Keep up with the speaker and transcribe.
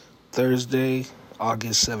Thursday,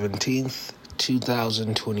 August 17th,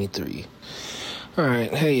 2023.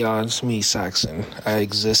 Alright, hey y'all, it's me, Saxon. I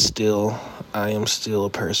exist still. I am still a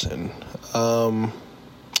person. I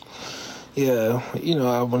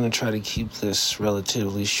want to try to keep this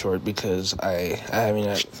relatively short because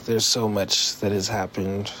there's so much that has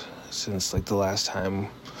happened since, the last time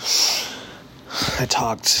I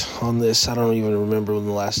talked on this. I don't even remember when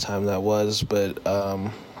the last time that was, but,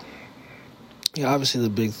 obviously the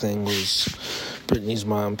big thing was Brittany's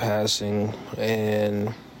mom passing,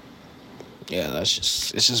 and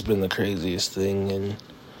it's just been the craziest thing. And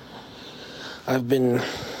I'm the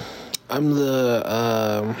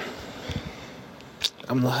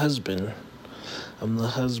husband. I'm the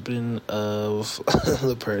husband of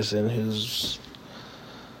the person whose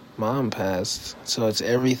mom passed. So it's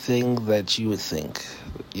everything that you would think.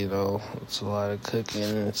 It's a lot of cooking,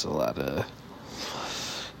 it's a lot of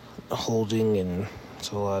holding, and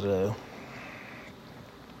it's a lot of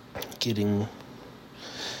taking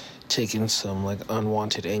some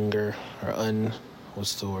unwanted anger, or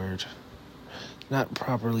what's the word? Not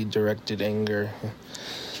properly directed anger.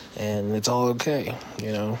 And it's all okay,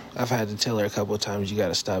 I've had to tell her a couple of times, you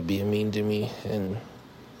gotta stop being mean to me, and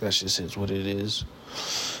that's just is what it is.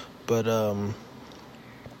 But,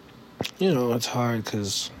 it's hard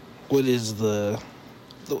because what is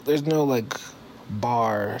there's no,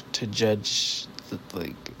 bar to judge,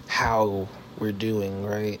 how we're doing,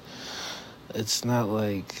 right? It's not,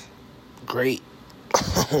 great.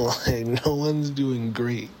 No one's doing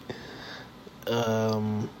great. But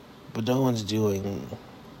no one's doing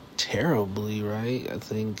terribly, right? I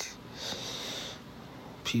think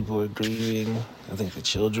people are grieving. I think the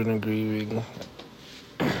children are grieving.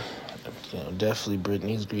 Definitely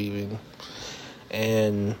Brittany's grieving.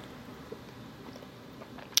 And,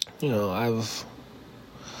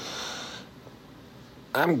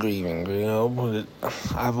 I'm grieving, but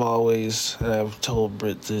I've told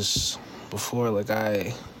Britt this before,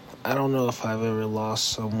 I don't know if I've ever lost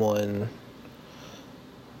someone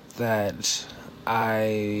that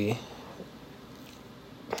how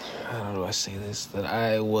do I say this? That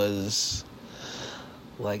I was,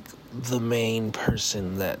 the main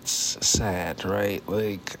person that's sad, right?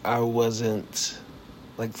 I wasn't,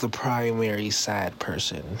 the primary sad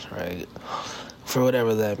person, right? For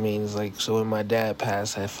whatever that means. So when my dad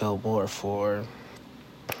passed, I felt more for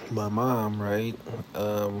my mom, right?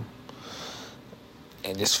 And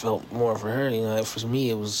just felt more for her. For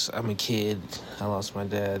me, I'm a kid. I lost my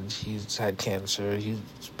dad. He's had cancer. He's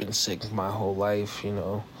been sick my whole life,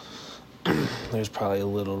 There's probably a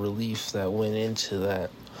little relief that went into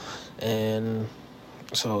that. And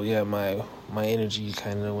so, my energy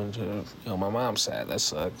kind of went to, my mom's sad. That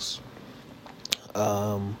sucks.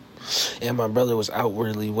 And my brother was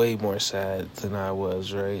outwardly way more sad than I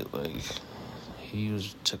was, right? He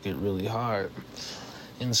took it really hard.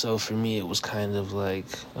 And so for me, it was kind of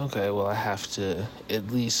okay, well, I have to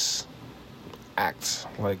at least act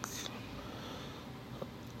like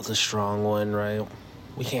the strong one, right?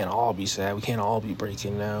 We can't all be sad. We can't all be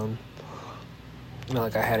breaking down.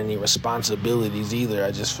 Not I had any responsibilities either.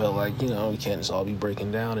 I just felt we can't just all be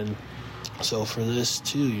breaking down. And so for this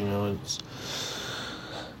too, it's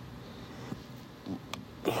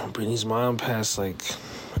Brittany's mom passed.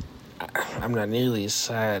 I'm not nearly as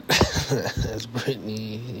sad as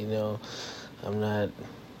Brittany, I'm not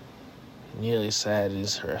nearly as sad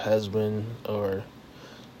as her husband or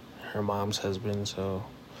her mom's husband, so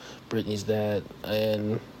Brittany's dad.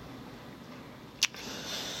 And,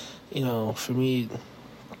 for me,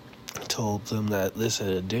 I told them this at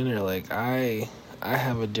a dinner, I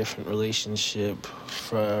have a different relationship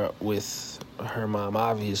with her mom,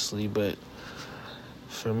 obviously, but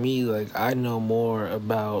for me, I know more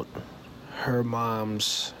about her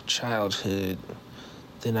mom's childhood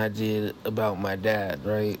than I did about my dad,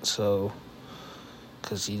 right? So,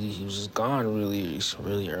 because he was gone really,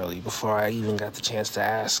 really early before I even got the chance to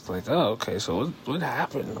ask, okay, so what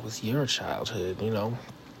happened with your childhood,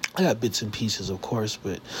 I got bits and pieces, of course,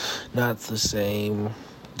 but not the same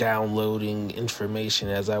downloading information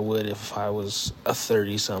as I would if I was a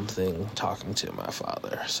 30-something talking to my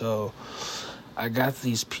father. So I got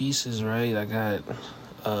these pieces, right? I got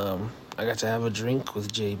to have a drink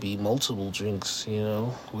with JB, multiple drinks,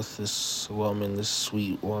 with this woman, this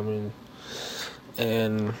sweet woman.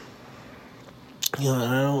 And, I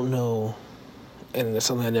don't know, and that's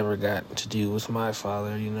something I never got to do with my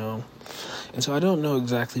father, And so I don't know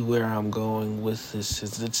exactly where I'm going with this.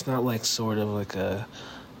 It's not sort of a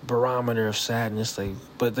barometer of sadness,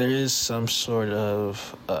 but there is some sort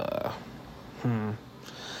of,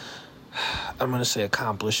 I'm going to say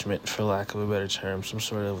accomplishment, for lack of a better term, some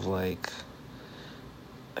sort of like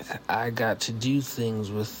I got to do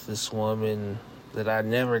things with this woman that I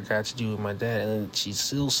never got to do with my dad, and she's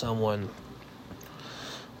still someone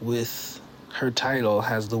with her title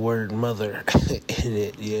has the word mother in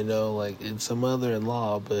it, you know, like it's a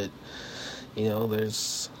mother-in-law, but you know,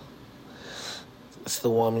 it's the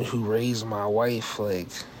woman who raised my wife. Like,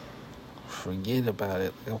 forget about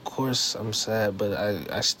it. Of course I'm sad, but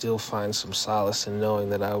I still find some solace in knowing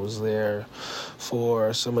that I was there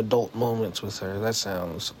for some adult moments with her. That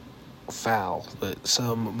sounds foul, but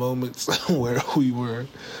some moments where we were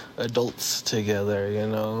adults together, you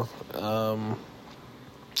know.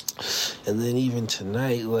 And then even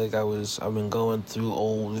tonight, like I've been going through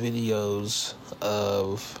old videos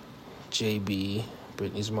of JB,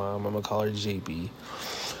 Brittany's mom. I'm gonna call her JB,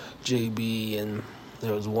 and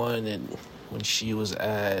there was one when she was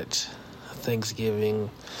at Thanksgiving,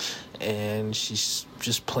 and she's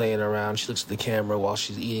just playing around. She looks at the camera while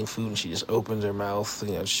she's eating food, and she just opens her mouth,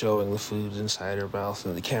 you know, showing the food inside her mouth,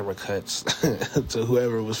 and the camera cuts. So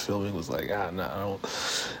whoever was filming was like, no, I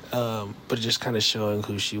don't. But just kind of showing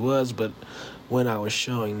who she was. But when I was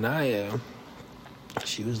showing Naya,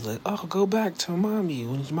 she was like, oh, go back to mommy.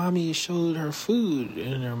 When mommy showed her food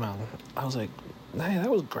in her mouth, I was like, Naya, that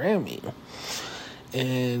was Grammy.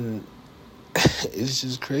 And it's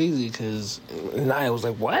just crazy because Naya was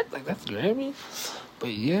like, what? Like, that's Grammy?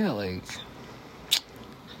 But yeah, like,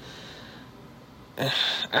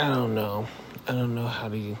 I don't know. I don't know how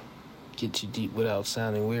to get too deep without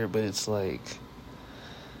sounding weird, but it's like,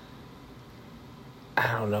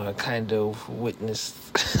 I don't know, I kind of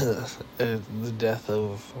witnessed the death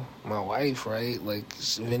of my wife, right? Like,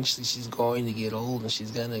 eventually she's going to get old, and she's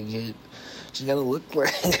gonna look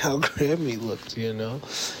like how Grammy looked, you know?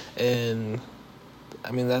 And,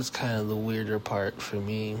 I mean, that's kind of the weirder part for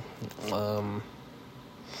me.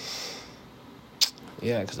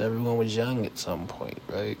 Yeah, because everyone was young at some point,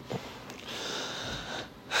 right?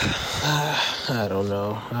 I don't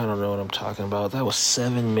know what I'm talking about. That was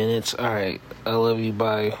 7 minutes. All right, I love you.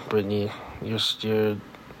 Bye, Brittany. You're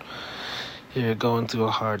going through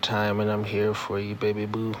a hard time, and I'm here for you, baby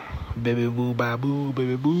boo, baby boo, bye boo,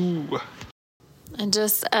 baby boo. I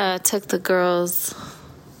just took the girls.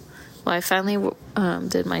 Well, I finally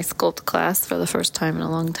did my sculpt class for the first time in a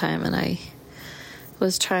long time, and I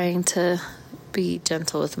was trying to be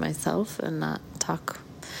gentle with myself and not talk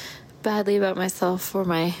badly about myself or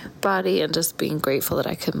my body, and just being grateful that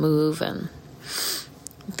I could move, and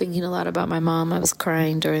thinking a lot about my mom. I was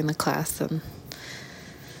crying during the class, and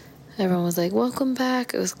everyone was like, welcome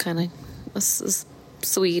back. It was kind of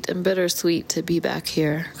sweet and bittersweet to be back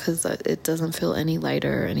here, because it doesn't feel any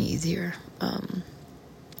lighter or any easier.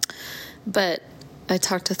 But I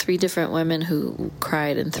talked to 3 different women who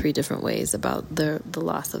cried in 3 different ways about the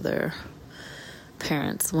loss of their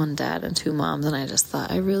parents, 1 dad and 2 moms, and I just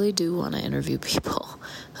thought, I really do want to interview people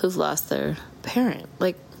who've lost their parent,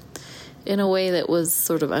 like, in a way that was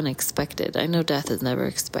sort of unexpected. I know death is never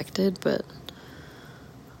expected, but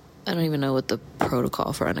I don't even know what the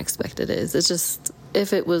protocol for unexpected is. It's just,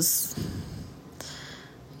 if it was,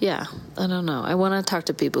 yeah, I don't know. I want to talk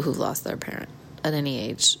to people who've lost their parent at any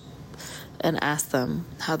age and ask them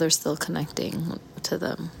how they're still connecting to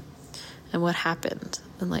them and what happened,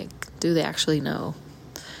 and like, do they actually know,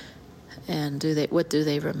 and what do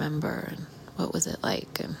they remember, and what was it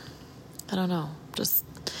like? And I don't know, just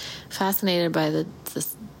fascinated by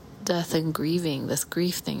this death and grieving. This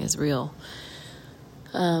grief thing is real.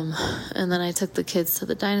 And then I took the kids to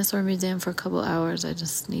the dinosaur museum for a couple hours. I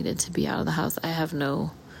just needed to be out of the house. I have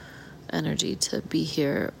no energy to be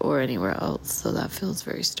here or anywhere else, so that feels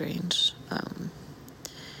very strange.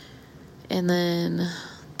 And then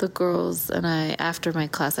the girls and I, after my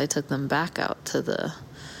class, I took them back out to the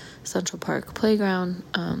Central Park playground,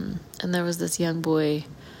 and there was this young boy,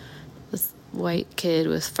 this white kid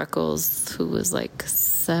with freckles, who was like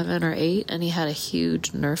 7 or 8, and he had a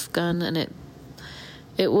huge Nerf gun, and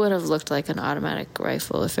it would have looked like an automatic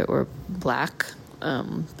rifle if it were black,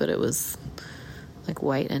 but it was like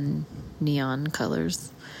white and neon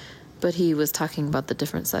colors. But he was talking about the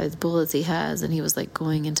different size bullets he has, and he was like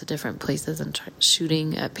going into different places and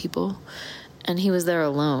shooting at people. And he was there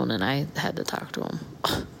alone, and I had to talk to him.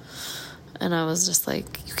 And I was just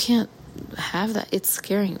like, you can't have that. It's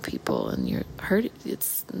scaring people, and you're hurting.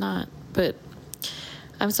 It's not. But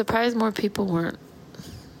I'm surprised more people weren't.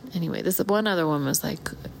 Anyway, this one other woman was like,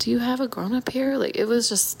 do you have a grown-up here? Like, it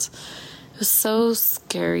was so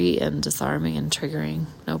scary and disarming and triggering.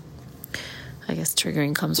 Nope. I guess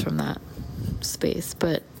triggering comes from that space,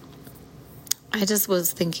 but I just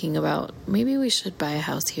was thinking about maybe we should buy a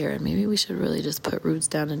house here and maybe we should really just put roots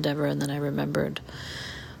down in Denver. And then I remembered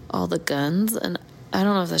all the guns, and I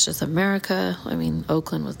don't know if that's just America. I mean,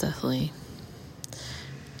 Oakland was definitely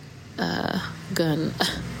gun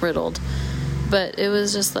riddled, but it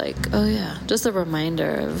was just like, oh yeah, just a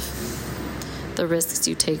reminder of the risks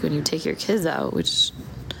you take when you take your kids out,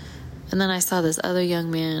 and then I saw this other young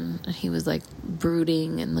man, and he was like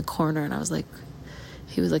brooding in the corner, and I was like,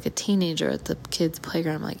 he was like a teenager at the kids'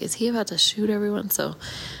 playground. I'm like, is he about to shoot everyone? So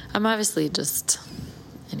I'm obviously just,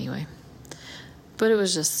 anyway. But it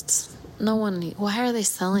was just, why are they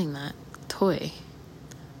selling that toy?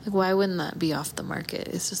 Like, why wouldn't that be off the market?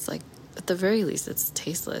 It's just like, at the very least, it's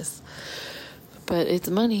tasteless. But it's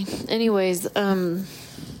money. Anyways, I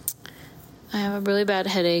have a really bad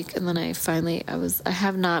headache, and then I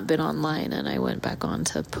have not been online, and I went back on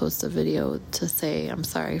to post a video to say I'm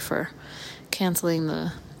sorry for canceling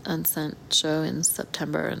the Unsent show in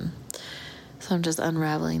September, and so I'm just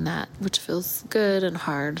unraveling that, which feels good and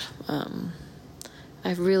hard.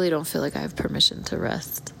 I really don't feel like I have permission to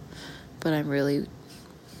rest, but I'm really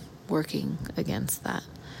working against that.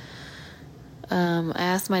 I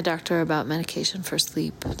asked my doctor about medication for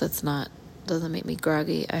sleep doesn't make me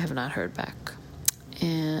groggy. I have not heard back.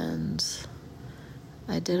 And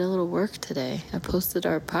I did a little work today. I posted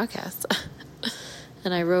our podcast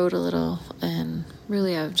and I wrote a little, and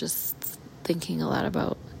really I'm just thinking a lot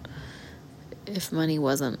about if money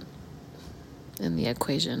wasn't in the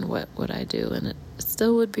equation, what would I do? And it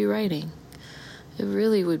still would be writing. It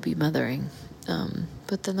really would be mothering.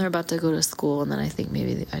 But then they're about to go to school, and then I think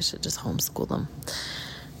maybe I should just homeschool them.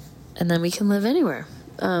 And then we can live anywhere.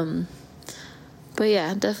 But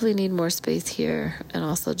yeah, definitely need more space here, and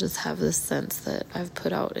also just have this sense that I've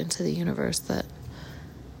put out into the universe that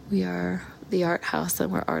we are the art house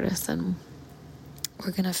and we're artists, and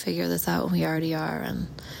we're going to figure this out, and we already are, and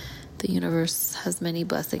the universe has many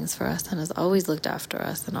blessings for us and has always looked after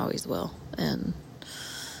us and always will. And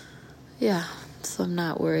yeah, so I'm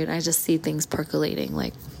not worried. I just see things percolating,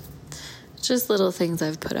 like just little things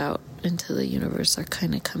I've put out into the universe are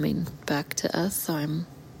kind of coming back to us. So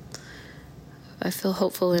I feel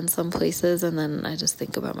hopeful in some places, and then I just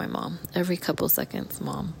think about my mom every couple seconds.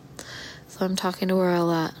 Mom. So I'm talking to her a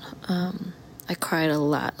lot. I cried a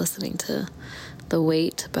lot listening to The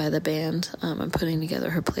Weight by the band. I'm putting together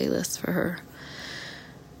her playlist for her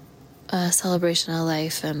celebration of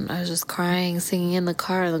life, and I was just crying, singing in the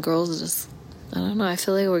car, and the girls just, I don't know, I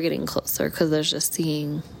feel like we're getting closer because they're just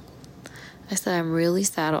seeing. I said, I'm really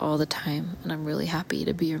sad all the time, and I'm really happy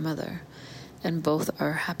to be your mother. And both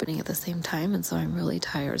are happening at the same time, and so I'm really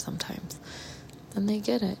tired sometimes. And they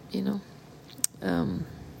get it, you know.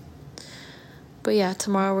 But yeah,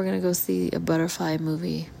 tomorrow we're going to go see a butterfly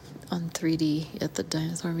movie on 3D at the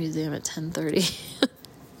Dinosaur Museum at 10:30.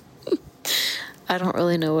 I don't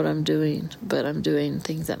really know what I'm doing, but I'm doing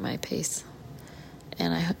things at my pace.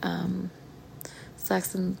 And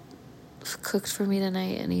Saxon cooked for me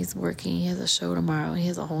tonight, and he's working. He has a show tomorrow. He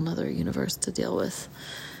has a whole nother universe to deal with.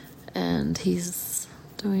 And he's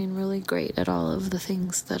doing really great at all of the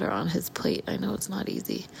things that are on his plate. I know it's not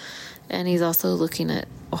easy. And he's also looking at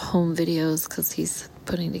home videos because he's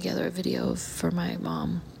putting together a video for my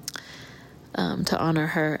mom to honor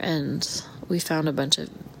her. And we found a bunch of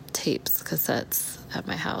tapes, cassettes at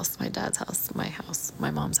my house, my dad's house,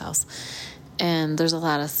 my mom's house. And there's a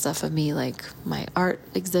lot of stuff of me, like my art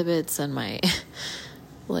exhibits and my,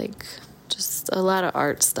 like, just a lot of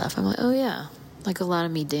art stuff. I'm like, oh yeah. Like a lot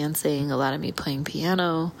of me dancing, a lot of me playing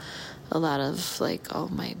piano, a lot of like all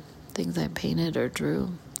my things I painted or drew.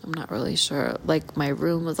 I'm not really sure. Like my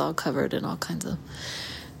room was all covered in all kinds of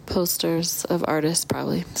posters of artists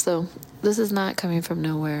probably. So this is not coming from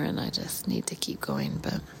nowhere, and I just need to keep going.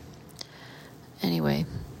 But anyway,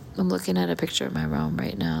 I'm looking at a picture of my mom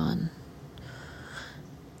right now, and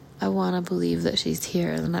I want to believe that she's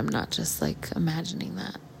here, and I'm not just like imagining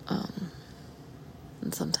that.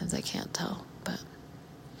 And sometimes I can't tell. But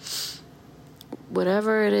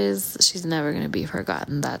whatever it is, she's never going to be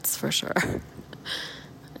forgotten, that's for sure.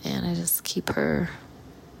 And I just keep her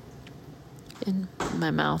in my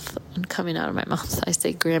mouth and coming out of my mouth. I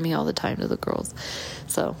say Grammy all the time to the girls.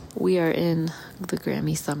 So we are in the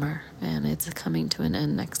Grammy summer, and it's coming to an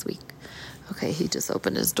end next week. Okay, he just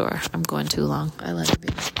opened his door. I'm going too long. I let him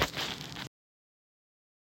be.